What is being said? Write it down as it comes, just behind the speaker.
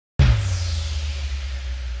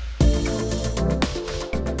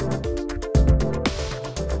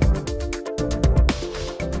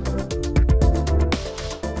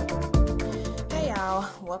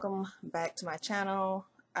welcome back to my channel.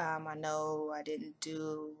 I know I didn't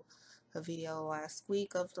do a video last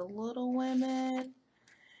week of the Little Women,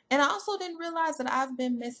 and I also didn't realize that I've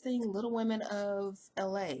been missing Little Women of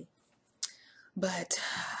LA, but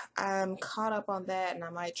I'm caught up on that, and I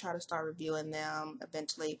might try to start reviewing them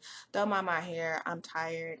eventually. Don't mind my hair, I'm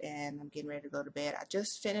tired and I'm getting ready to go to bed. I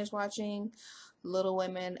just finished watching Little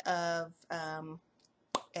Women of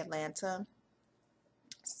Atlanta,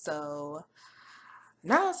 so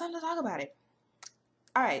now it's time to talk about it.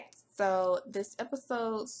 Alright, so this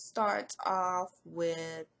episode starts off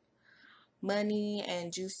with Money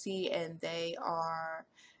and Juicy, and they are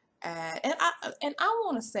at, and I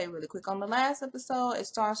want to say really quick, on the last episode, it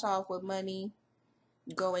starts off with Money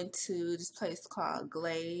going to this place called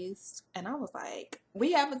Glaze, and I was like,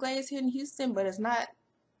 we have a Glaze here in Houston, but it's not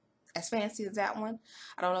as fancy as that one.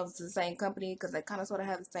 I don't know if it's the same company because they kind of sort of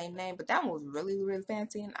have the same name, but that one was really, really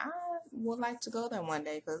fancy, and I would like to go there one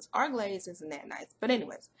day because our Glaze isn't that nice. But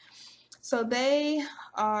anyways, so they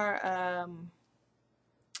are,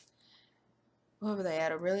 where were they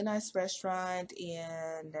at? A really nice restaurant,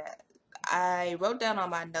 and I wrote down on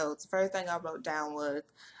my notes, first thing I wrote down was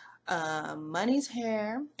Money's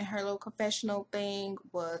hair and her little confessional thing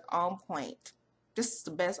was on point. This is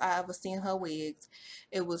the best I ever seen her wigs.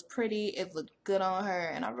 It was pretty, it looked good on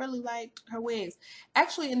her, and I really liked her wigs.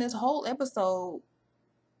 Actually, in this whole episode,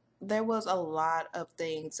 there was a lot of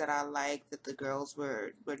things that I liked that the girls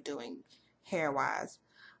were doing hair-wise.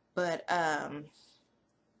 But I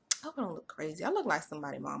hope I don't look crazy. I look like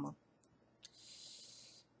somebody mama,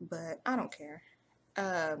 but I don't care.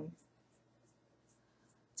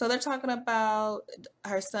 So they're talking about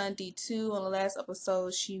her son D2. On the last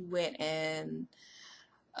episode, she went and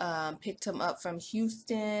picked him up from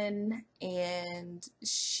Houston, and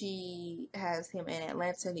she has him in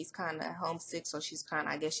Atlanta, and he's kind of homesick, so she's kind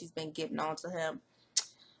of, I guess she's been getting on to him.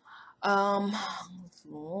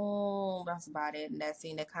 That's about it. In that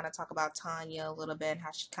scene, they kind of talk about Tanya a little bit, how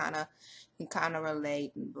she can kind of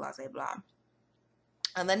relate, and blah, blah, blah.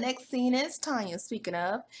 And the next scene is Tanya, speaking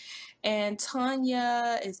of, and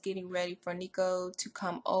Tanya is getting ready for Nico to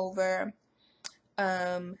come over.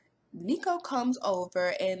 Nico comes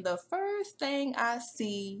over, and the first thing I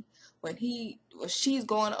see when she's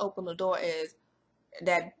going to open the door is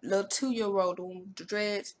that little 2-year-old with the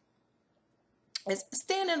dreads is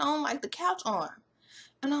standing on like the couch arm.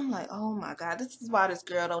 And I'm like, oh my God, this is why this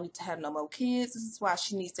girl don't need to have no more kids. This is why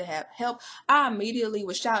she needs to have help. I immediately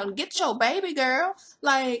was shouting, get your baby, girl.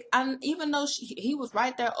 Like, even though he was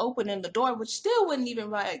right there opening the door, which still wasn't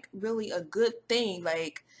even like really a good thing.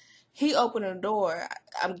 Like, he opened the door.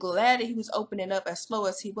 I'm glad that he was opening up as slow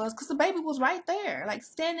as he was, because the baby was right there, like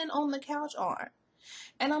standing on the couch arm.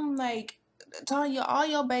 And I'm like, Tanya, all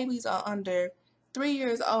your babies are under 3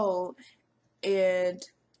 years old, and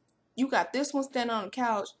you got this one standing on the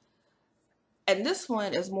couch, and this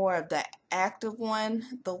one is more of the active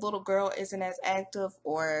one. The little girl isn't as active,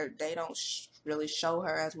 or they don't really show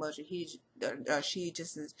her as much. She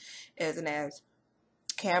just isn't as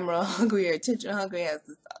camera hungry or attention hungry as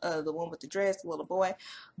the one with the dress, the little boy.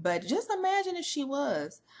 But just imagine if she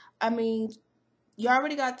was. I mean, you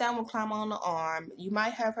already got that one climbing on the arm. You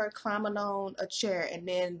might have her climbing on a chair, and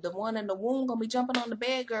then the one in the womb gonna be jumping on the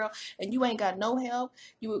bed, girl, and you ain't got no help.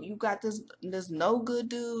 You got this no good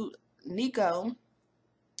dude, Nico,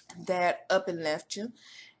 that up and left you,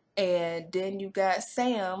 and then you got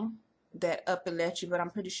Sam that up and left you, but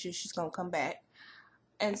I'm pretty sure she's gonna come back.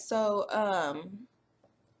 And so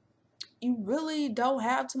you really don't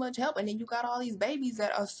have too much help, and then you got all these babies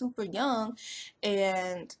that are super young,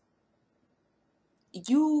 and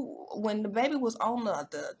when the baby was on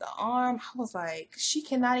the arm, I was like, she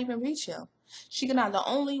cannot even reach him. She cannot. The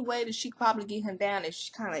only way that she could probably get him down is she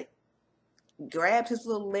kind of grabbed his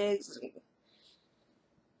little legs.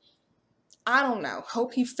 I don't know.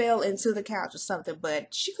 Hope he fell into the couch or something,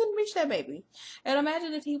 but she couldn't reach that baby. And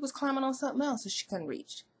imagine if he was climbing on something else that she couldn't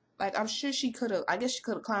reach. Like, I'm sure she could have, I guess she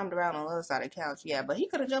could have climbed around on the other side of the couch. Yeah, but he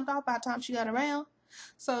could have jumped off by the time she got around.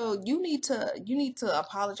 So you need to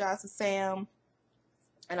apologize to Sam.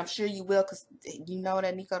 And I'm sure you will, because you know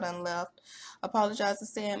that Nico done left. Apologize to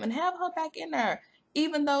Sam and have her back in there.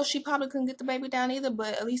 Even though she probably couldn't get the baby down either,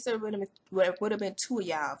 but at least there would have been two of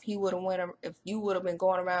y'all. If you would have been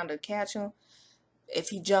going around to catch him, if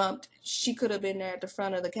he jumped, she could have been there at the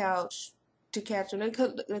front of the couch to catch him. There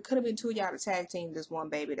could have been two of y'all to tag team this one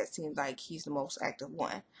baby that seems like he's the most active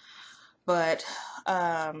one. But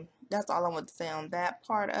that's all I want to say on that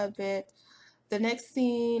part of it. The next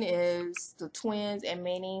scene is the twins and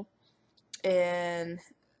Minnie, and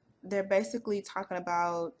they're basically talking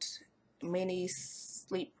about Minnie's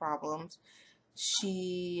sleep problems.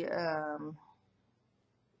 She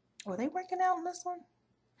were they working out in this one?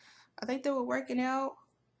 I think they were working out,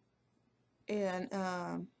 and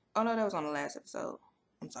oh no, that was on the last episode.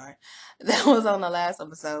 I'm sorry, that was on the last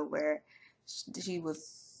episode where she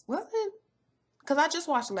was it? Because I just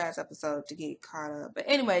watched the last episode to get caught up. But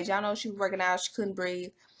anyways, y'all know she was working out. She couldn't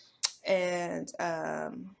breathe, and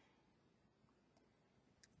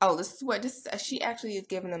oh, this is what this is. She actually is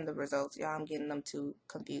giving them the results. Y'all, I'm getting them too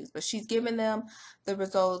confused. But she's giving them the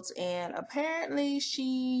results, and apparently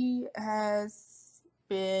she has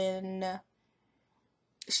been.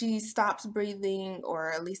 She stops breathing,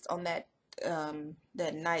 or at least on that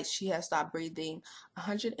night, she has stopped breathing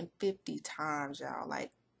 150 times, y'all.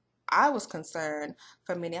 Like, I was concerned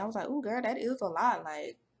for a minute. I was like, "Ooh, girl, that is a lot."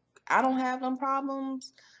 Like, I don't have them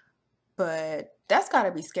problems, but that's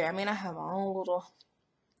gotta be scary. I mean, I have my own little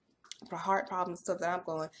heart problems, stuff that I'm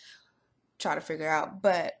going to try to figure out.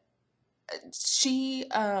 But she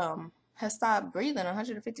has stopped breathing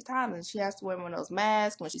 150 times, and she has to wear one of those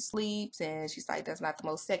masks when she sleeps. And she's like, "That's not the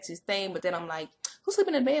most sexiest thing." But then I'm like, "Who's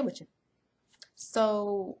sleeping in bed with you?"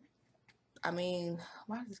 So, I mean,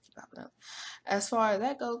 why does this keep popping up? As far as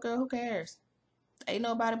that goes, girl, who cares? Ain't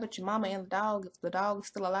nobody but your mama and the dog if the dog is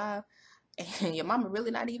still alive, and your mama really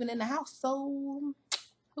not even in the house. So,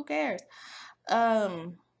 who cares?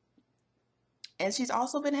 Um, and she's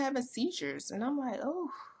also been having seizures, and I'm like, oh,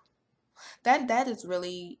 that is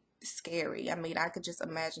really scary. I mean, I could just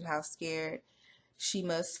imagine how scared she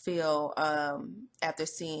must feel after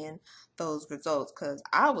seeing those results, because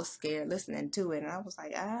I was scared listening to it, and I was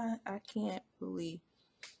like, I can't really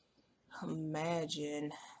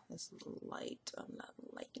imagine this light. I'm not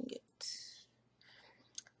liking it.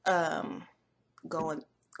 Um, going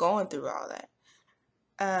through all that.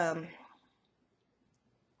 Um,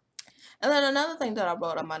 and then another thing that I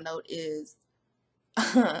wrote on my note is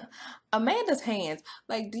Amanda's hands.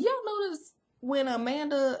 Like, do y'all notice when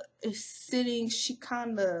Amanda is sitting, she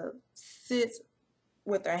kind of sits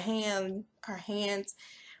with her hands,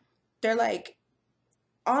 they're like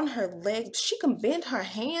on her legs. She can bend her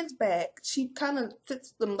hands back. She kind of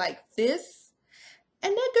sits them like this.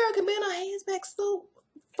 And that girl can bend her hands back so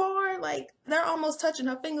far, like they're almost touching.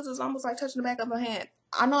 Her fingers is almost like touching the back of her hand.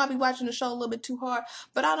 I know I be watching the show a little bit too hard,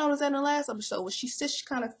 but I noticed that in the last episode when she sits, she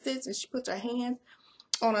kind of sits and she puts her hands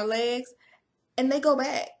on her legs, and they go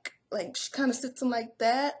back. Like she kind of sits them like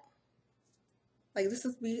that. Like this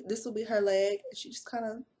will be her leg, and she just kind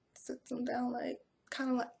of sits them down like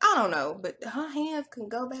kind of like I don't know, but her hands can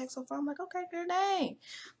go back so far. I'm like, okay, girl, dang.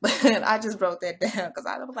 But I just wrote that down because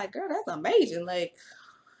I was like, girl, that's amazing. Like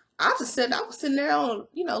I was sitting there on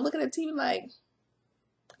looking at TV like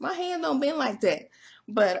my hand don't bend like that.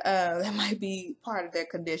 But that might be part of their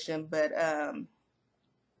condition. But I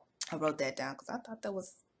wrote that down because I thought that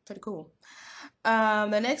was pretty cool.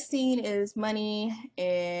 The next scene is Money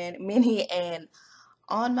and Minnie, and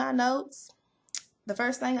on my notes, the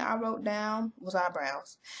first thing I wrote down was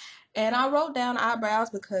eyebrows. And I wrote down eyebrows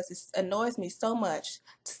because it annoys me so much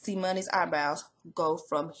to see Money's eyebrows go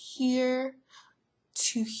from here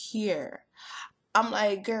to here. I'm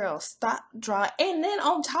like, girl, stop drawing. And then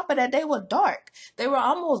on top of that, they were dark. They were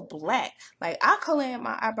almost black. Like, I color in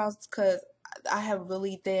my eyebrows because I have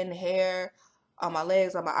really thin hair on my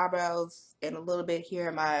legs, on my eyebrows, and a little bit here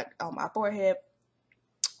on my forehead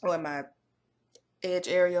or in my edge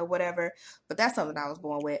area or whatever. But that's something I was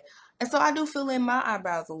born with. And so I do fill in my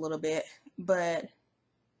eyebrows a little bit. But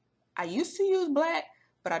I used to use black,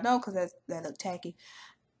 but I don't because that look tacky.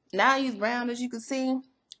 Now I use brown, as you can see.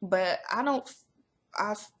 But I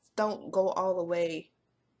don't go all the way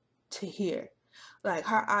to here. Like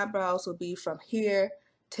her eyebrows will be from here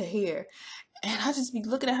to here. And I just be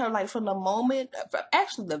looking at her like from the moment,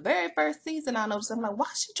 actually the very first season I noticed, I'm like, why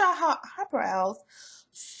she draw her eyebrows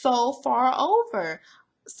so far over?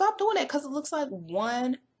 Stop doing that because it looks like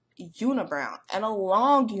one unibrow and a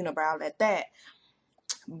long unibrow at that.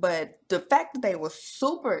 But the fact that they were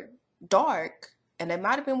super dark, and they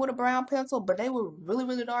might have been with a brown pencil, but they were really,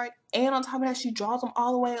 really dark. And on top of that, she draws them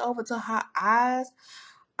all the way over to her eyes.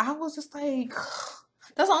 I was just like,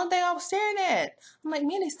 that's the only thing I was staring at. I'm like,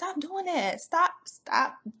 Minnie, stop doing that. Stop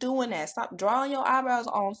doing that. Stop drawing your eyebrows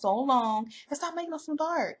on so long and stop making them so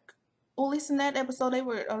dark. Well, at least in that episode,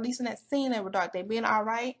 at least in that scene, they were dark. They being all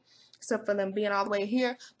right, except for them being all the way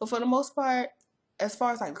here. But for the most part, as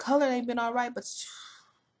far as like color, they've been all right. But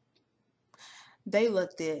they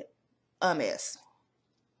looked it a mess.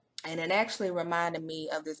 And it actually reminded me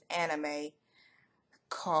of this anime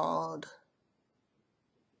called,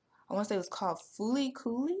 I want to say it was called Fooly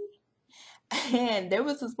Cooly. And there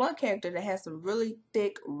was this one character that had some really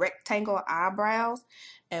thick rectangle eyebrows,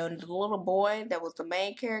 and the little boy that was the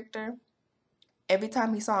main character, every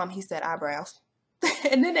time he saw him, he said eyebrows.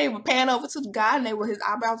 And then they would pan over to the guy, and his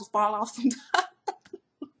eyebrows would fall off sometimes.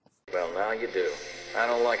 Well, now you do. I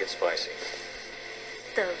don't like it spicy.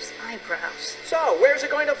 Those eyebrows. So, where's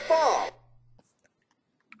it going to fall?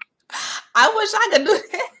 I wish I could do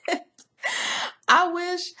that. I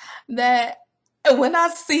wish that when I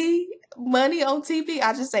see money on TV,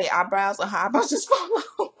 I just say eyebrows, or her eyebrows just fall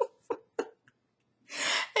off.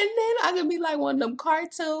 And then I could be like one of them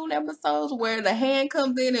cartoon episodes where the hand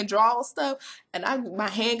comes in and draws stuff, and my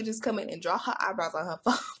hand could just come in and draw her eyebrows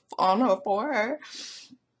on her forehead.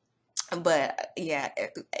 But yeah,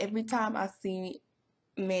 every time I see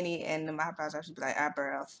Minnie and the eyebrows, I should be like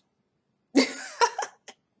eyebrows.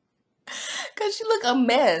 Cause she look a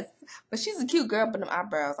mess, but she's a cute girl. But them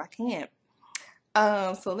eyebrows, I can't.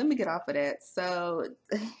 So let me get off of that. So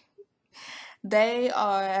they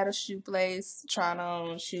are at a shoe place trying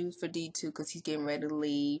on shoes for D2 because he's getting ready to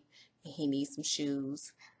leave and he needs some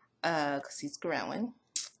shoes because he's growing.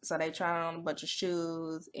 So they try on a bunch of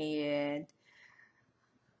shoes, and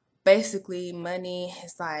basically Money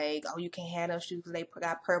is like, oh, you can't have those shoes because they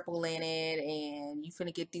got purple in it, and you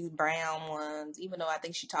finna get these brown ones. Even though I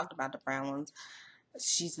think she talked about the brown ones,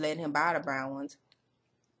 she's letting him buy the brown ones.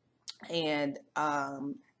 And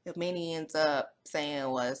Minnie ends up saying,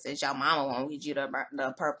 well, since your mama won't get you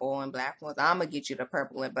the purple and black ones, I'm gonna get you the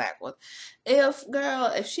purple and black ones.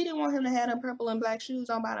 If she didn't want him to have them purple and black shoes,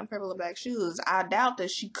 don't buy them purple and black shoes. I doubt that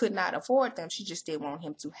she could not afford them. She just didn't want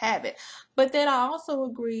him to have it. But then I also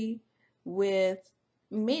agree with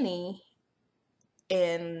Minnie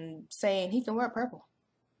in saying he can wear purple.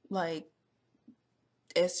 Like,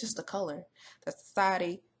 it's just a color that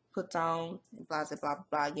society puts on, blah, blah, blah,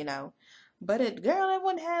 blah, you know. But girl, it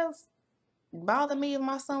wouldn't have bothered me if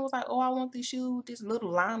my son was like, oh, I want these shoes with this little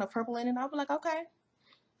line of purple in it. I'd be like, okay.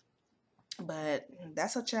 But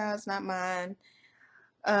that's a child's, not mine.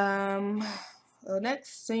 The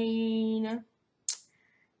next scene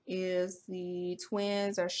is the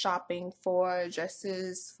twins are shopping for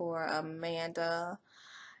dresses for Amanda,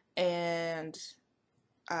 and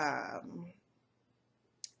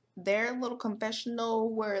their little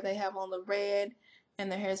confessional where they have on the red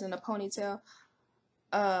and their hair's in a ponytail.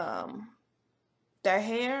 Their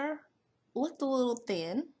hair looked a little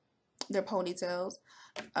thin, their ponytails.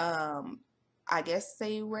 I guess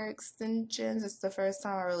they wear extensions. It's the first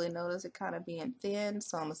time I really noticed it kind of being thin,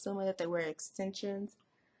 so I'm assuming that they wear extensions.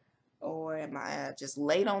 Or am I just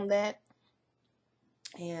late on that?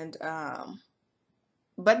 And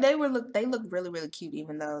but they look really, really cute,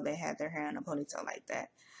 even though they had their hair in a ponytail like that.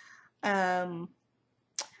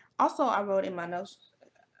 Also, I wrote in my notes.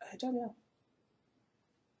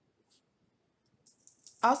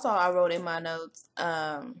 Also, I wrote in my notes.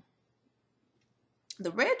 The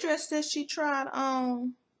red dress that she tried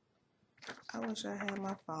on. I wish I had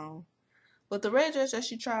my phone. But the red dress that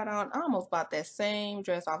she tried on, I almost bought that same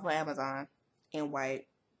dress off of Amazon in white.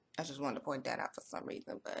 I just wanted to point that out for some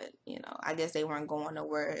reason. But, you know, I guess they weren't going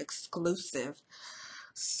nowhere exclusive.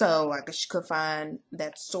 So I guess she could find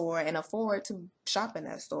that store and afford to shop in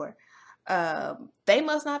that store. They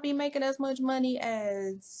must not be making as much money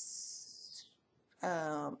as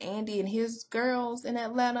Andy and his girls in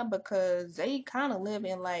Atlanta, because they kind of live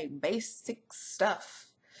in like basic stuff.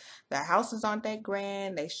 Their houses aren't that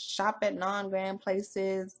grand. They shop at non-grand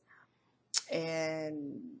places.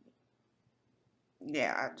 And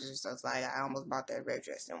yeah, I was like, I almost bought that red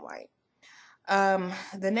dress in white.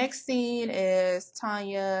 The next scene is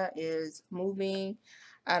Tanya is moving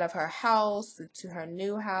out of her house to her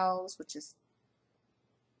new house, which is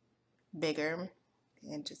bigger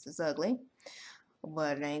and just as ugly.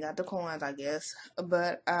 But it ain't got the coins, I guess.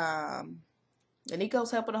 But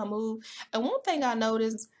Nico's helping her move. And one thing I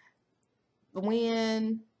noticed,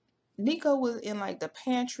 when Nico was in like the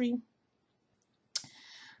pantry,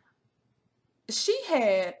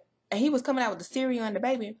 and he was coming out with the cereal and the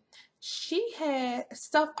baby, she had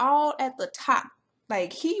stuff all at the top.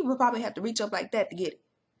 Like, he would probably have to reach up like that to get it.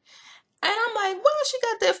 And I'm like, why she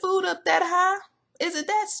got that food up that high? Is it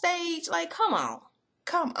that stage? Like, come on.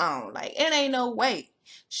 Like, it ain't no way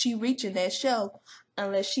she reaching that shelf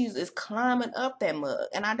unless she's climbing up that mug.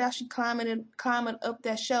 And I doubt she climbing up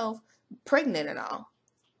that shelf pregnant and all.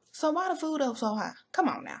 So why the food up so high? Come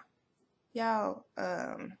on now. Y'all,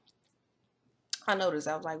 I noticed.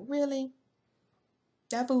 I was like, really?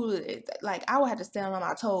 That food, like, I would have to stand on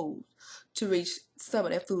my toes to reach some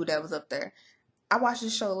of that food that was up there. I watched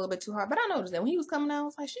this show a little bit too hard, but I noticed that when he was coming out, I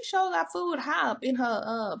was like, she sure got food high up in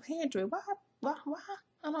her pantry. Why?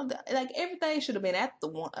 I don't know, like everything should have been at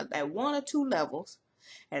one or two levels,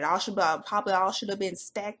 and probably all should have been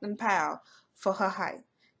stacked and piled for her height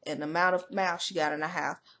and the amount of mouth she got in the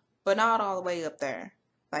house, but not all the way up there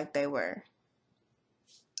like they were.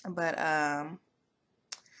 But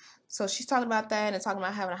so she's talking about that and talking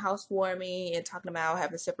about having a housewarming and talking about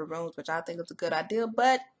having separate rooms, which I think is a good idea.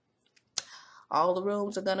 But all the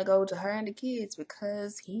rooms are gonna go to her and the kids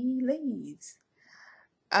because he leaves.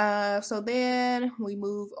 So then we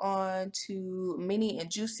move on to Minnie and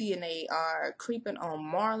Juicy, and they are creeping on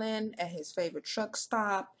Marlon at his favorite truck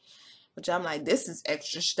stop, which I'm like, this is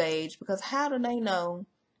extra stage, because how do they know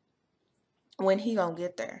when he gonna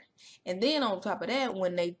get there? And then on top of that,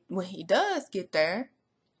 when he does get there,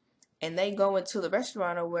 and they go into the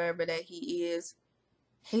restaurant or wherever that he is,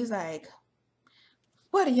 he's like,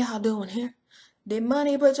 "What are y'all doing here? Did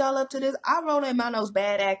money put y'all up to this?" I wrote in my notes,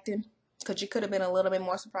 bad acting, because you could have been a little bit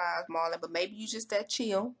more surprised, Marlon, but maybe you just that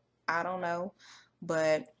chill. I don't know.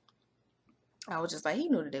 But I was just like, he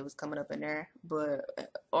knew that they was coming up in there. But,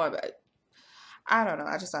 or, I don't know.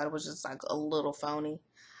 I just thought it was just like a little phony.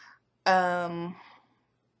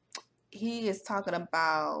 He is talking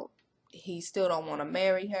about he still don't want to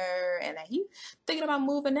marry her and that he thinking about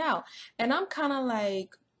moving out. And I'm kind of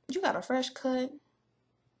like, you got a fresh cut.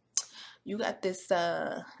 You got this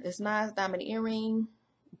nice diamond earring.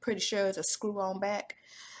 I'm pretty sure it's a screw on back.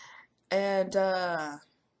 And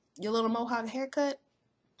your little mohawk haircut.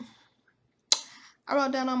 I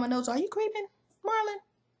wrote down on my notes, are you creeping, Marlon?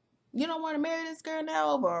 You don't want to marry this girl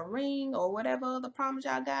now over a ring or whatever other problems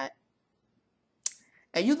y'all got?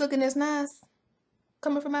 Are you looking this nice?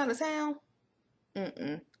 Coming from out of town?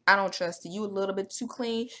 I don't trust you. You a little bit too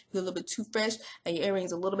clean. You're a little bit too fresh. And your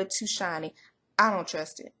earrings a little bit too shiny. I don't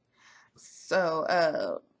trust it.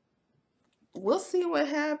 So, we'll see what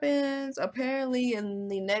happens. Apparently, in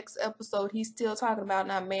the next episode, he's still talking about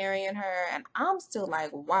not marrying her. And I'm still like,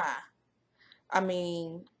 why? I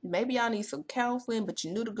mean, maybe y'all need some counseling, but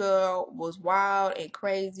you knew the girl was wild and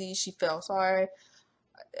crazy. She felt sorry.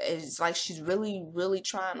 It's like she's really, really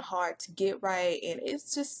trying hard to get right. And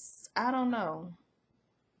it's just, I don't know.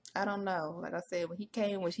 Like I said, when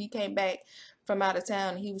he came back from out of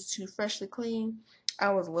town and he was too freshly clean,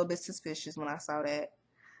 I was a little bit suspicious when I saw that.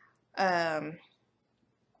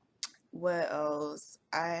 What else?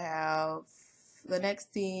 I have, the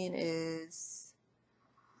next scene is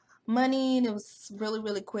money, and it was really,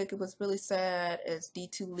 really quick. It was really sad as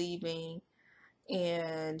D2 leaving,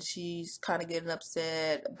 and she's kind of getting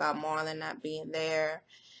upset about Marlon not being there,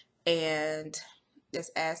 and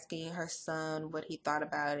just asking her son what he thought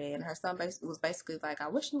about it. And her son was basically like, I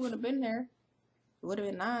wish you would have been there. It would have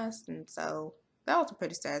been nice. And so that was a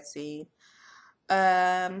pretty sad scene.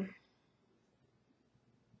 The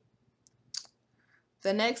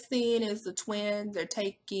next scene is the twins. They're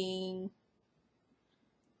taking,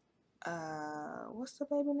 what's the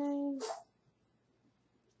baby name?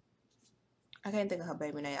 I can't think of her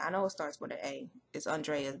baby name. I know it starts with an A. It's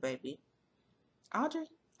Andrea's baby. Audrey.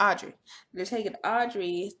 They're taking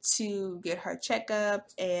Audrey to get her checkup,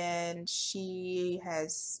 and she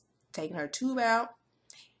has taken her tube out.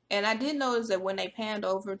 And I did notice that when they panned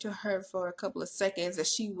over to her for a couple of seconds, that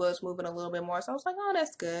she was moving a little bit more. So I was like, oh,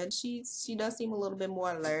 that's good. She does seem a little bit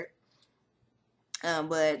more alert.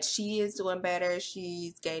 But she is doing better.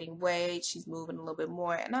 She's gaining weight. She's moving a little bit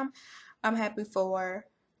more, and I'm happy for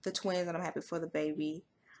the twins, and I'm happy for the baby.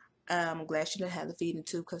 I'm glad she didn't have the feeding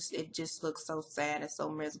tube, because it just looks so sad and so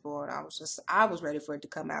miserable. And I was ready for it to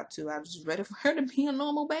come out too. I was just ready for her to be a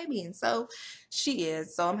normal baby, and so she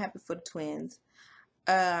is. So I'm happy for the twins.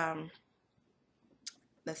 Let's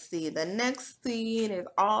see. The next scene is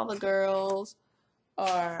all the girls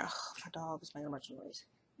are. Oh, my dog is making a bunch of noise.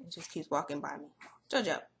 It just keeps walking by me.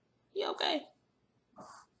 JoJo, you okay?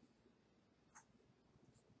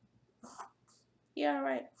 You all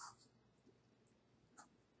right?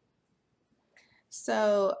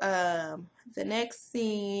 So, the next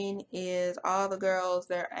scene is all the girls.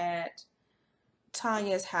 They're at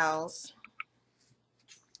Tanya's house.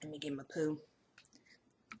 Let me get my poo.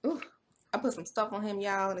 Ooh, I put some stuff on him,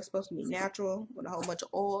 y'all, and it's supposed to be natural with a whole bunch of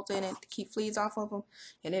oils in it to keep fleas off of him,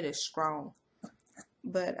 and it is strong.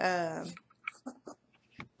 But,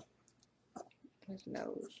 his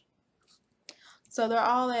nose. So they're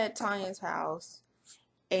all at Tanya's house,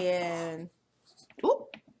 and ooh,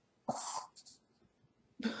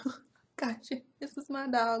 gotcha. This is my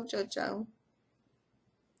dog, JoJo.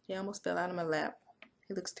 He almost fell out of my lap.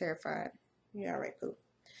 He looks terrified. You all right, Pooh?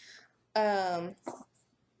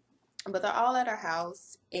 But they're all at her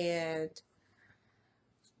house, and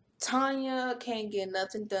Tanya can't get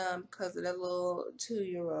nothing done because of that little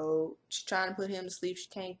 2-year-old. She's trying to put him to sleep. She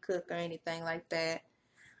can't cook or anything like that.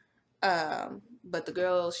 But the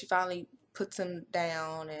girl, she finally puts him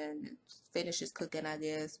down and finishes cooking, I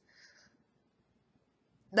guess.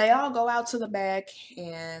 They all go out to the back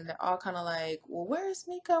and they're all kind of like, well, where's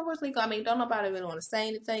Nico? Where's Nico? I mean, don't nobody really want to say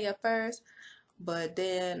anything at first, but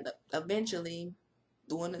then eventually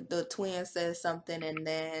one of the twins says something, and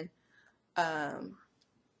then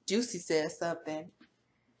Juicy says something.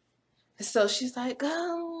 So she's like,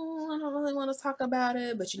 oh, I don't really want to talk about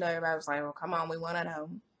it, but everybody was like, well, come on, we want to know.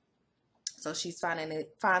 So she's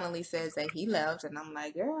finally says that he left, and I'm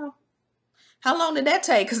like, girl, how long did that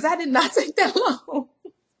take? Because that did not take that long.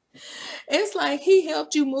 It's like he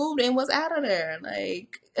helped you move and was out of there.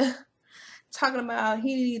 Like, talking about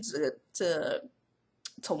he needs to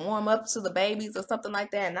warm up to the babies or something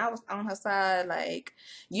like that. And I was on her side, like,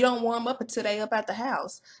 you don't warm up until they up at the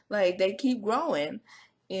house. Like, they keep growing.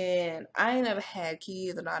 And I ain't never had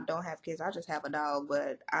kids, and I don't have kids. I just have a dog,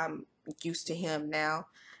 but I'm used to him now.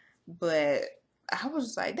 But I was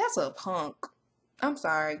just like, that's a punk. I'm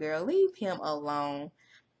sorry, girl. Leave him alone.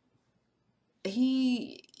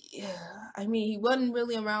 He wasn't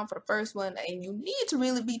really around for the first one, and you need to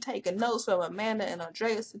really be taking notes from Amanda and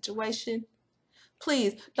Andrea's situation.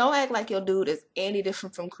 Please, don't act like your dude is any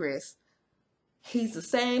different from Chris. He's the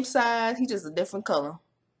same size, he's just a different color.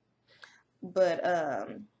 But,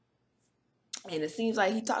 and it seems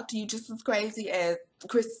like he talked to you just as crazy as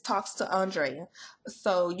Chris talks to Andrea.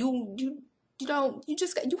 So you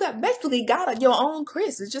basically got your own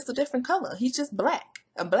Chris. It's just a different color. He's just black.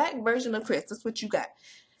 A black version of Chris. That's what you got.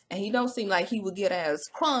 And he don't seem like he would get as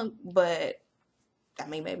crunk, but I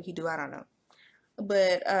mean, maybe he do. I don't know.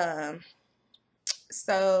 But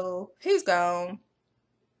so he's gone.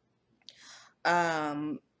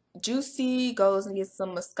 Juicy goes and gets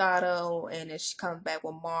some Moscato, and then she comes back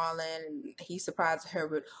with Marlon, and he surprises her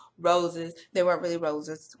with roses. They weren't really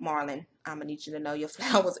roses, Marlon. I'm gonna need you to know your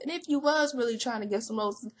flowers. And if you was really trying to get some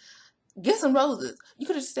roses, get some roses. You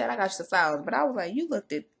could have just said, I got you some flowers. But I was like, you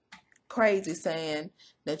looked at crazy saying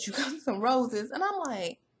that you got some roses. And I'm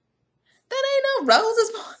like, that ain't no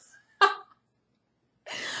roses. I'm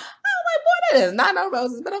like, boy, that is not no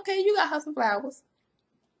roses. But okay, you got her some flowers.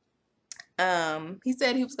 He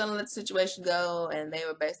said he was going to let the situation go, and they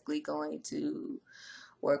were basically going to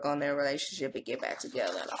work on their relationship and get back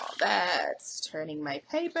together and all that. Turning my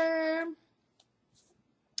paper.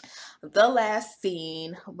 The last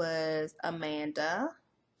scene was Amanda.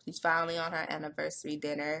 She's finally on her anniversary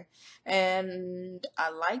dinner. And I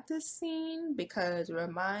like this scene because it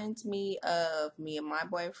reminds me of me and my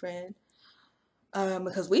boyfriend.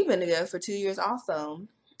 Because we've been together for 2 years also.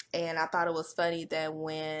 And I thought it was funny that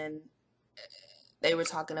when they were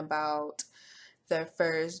talking about their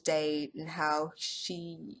first date and how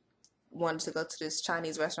she wanted to go to this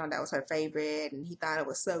Chinese restaurant that was her favorite, and he thought it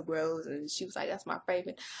was so gross, and she was like, that's my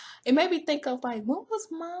favorite. It made me think of, like, what was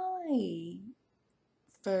my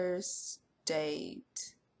first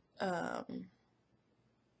date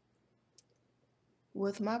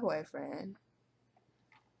with my boyfriend?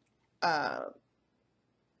 Well,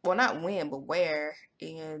 not when, but where.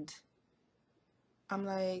 And I'm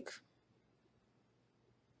like,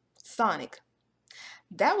 Sonic.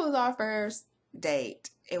 That was our first date.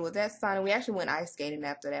 It was at Sonic. We actually went ice skating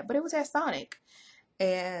after that, but it was at Sonic.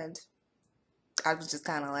 And I was just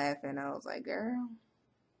kind of laughing. I was like, girl,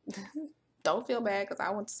 don't feel bad, because I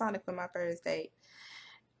went to Sonic for my first date.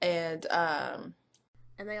 And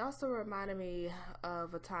they also reminded me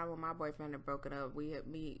of a time when my boyfriend had broken up. We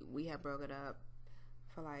had broken up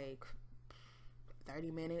for like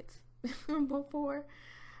 30 minutes before.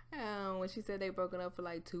 When she said they broken up for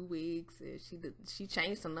like 2 weeks, and she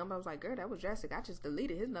changed the number. I was like, girl, that was drastic. I just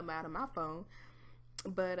deleted his number out of my phone.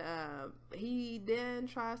 But he then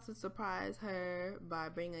tries to surprise her by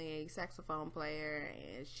bringing a saxophone player,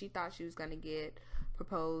 and she thought she was going to get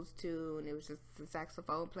proposed to, and it was just a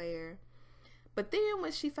saxophone player. But then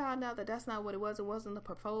when she found out that that's not what it wasn't the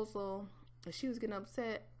proposal, and she was getting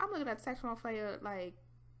upset, I'm looking at the saxophone player like,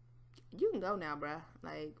 you can go now, bruh.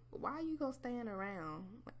 Like, why are you gonna stand around?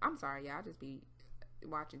 Like, I'm sorry, y'all, just be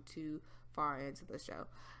watching too far into the show.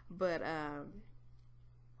 But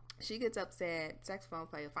she gets upset. Saxophone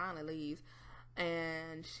player finally leaves,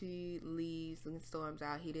 and she leaves and storms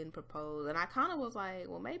out. He didn't propose, and I kind of was like,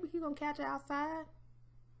 well, maybe he gonna catch her outside.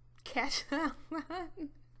 Catch her outside.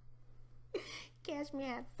 Catch me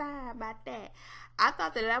outside about that. I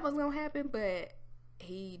thought that was gonna happen, but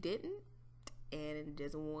he didn't. And it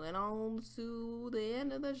just went on to the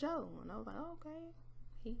end of the show. And I was like,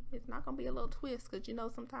 okay, it's not going to be a little twist, because,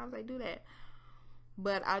 sometimes they do that.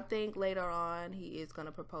 But I think later on he is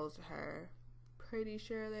gonna propose to her. Pretty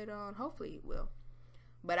sure later on. Hopefully he will.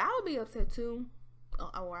 But I would be upset too.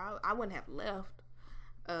 Or I wouldn't have left.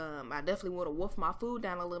 I definitely would have wolfed my food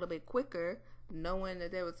down a little bit quicker, knowing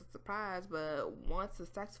that there was a surprise. But once the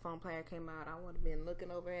saxophone player came out, I would have been looking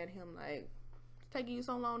over at him like, it's taking you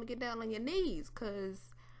so long to get down on your knees,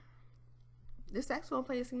 because this saxophone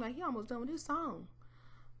player seemed like he almost done with his song.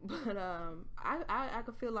 But I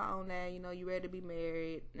could feel her on that. You know, you ready to be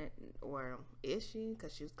married, or is she?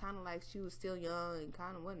 Because she was kind of like, she was still young and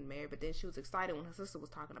kind of wasn't married, but then she was excited when her sister was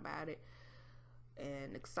talking about it.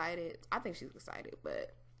 And excited, I think she's excited,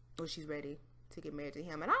 but when she's ready to get married to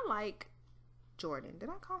him. And I like Jordan. Did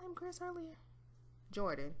I call him Chris earlier?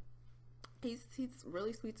 Jordan. He's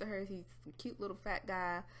really sweet to her. He's a cute little fat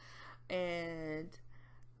guy, and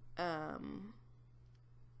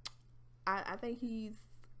I think he's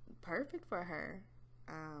perfect for her.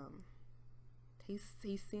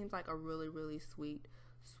 He seems like a really sweet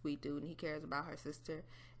dude, and he cares about her sister,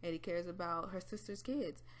 and he cares about her sister's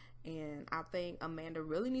kids. And I think Amanda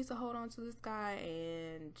really needs to hold on to this guy,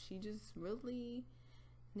 and she just really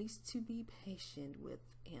needs to be patient with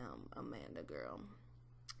him, Amanda girl.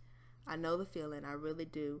 I know the feeling, I really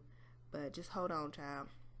do, but just hold on, child.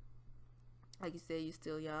 Like you said, you're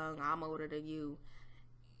still young. I'm older than you,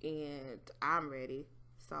 and I'm ready.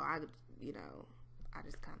 So I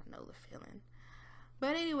just kind of know the feeling.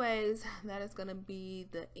 But anyways, that is gonna be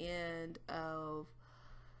the end of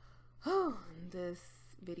this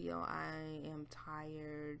video. I am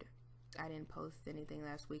tired. I didn't post anything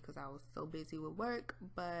last week because I was so busy with work,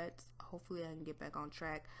 but hopefully I can get back on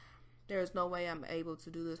track. There's no way I'm able to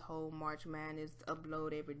do this whole March Madness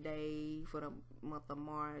upload every day for the month of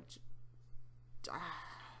March. I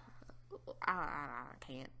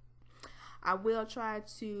can't. I will try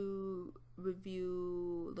to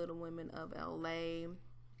review Little Women of LA.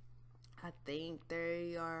 I think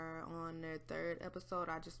they are on their 3rd episode.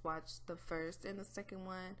 I just watched the 1st and the 2nd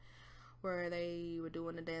one, where they were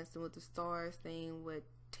doing the Dancing with the Stars thing with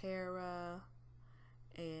Tara,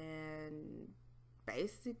 and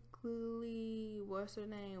basically, what's her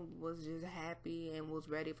name, was just happy and was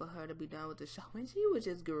ready for her to be done with the show, and she was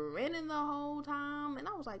just grinning the whole time, and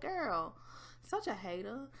I was like, girl, such a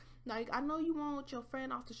hater. Like, I know you want your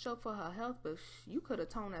friend off the show for her health, but you could have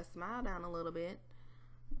toned that smile down a little bit.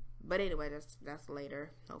 But anyway, that's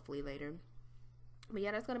later. Hopefully later. But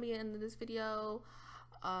yeah, that's gonna be the end of this video.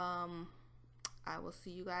 I will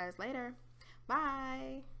see you guys later.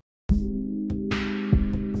 Bye.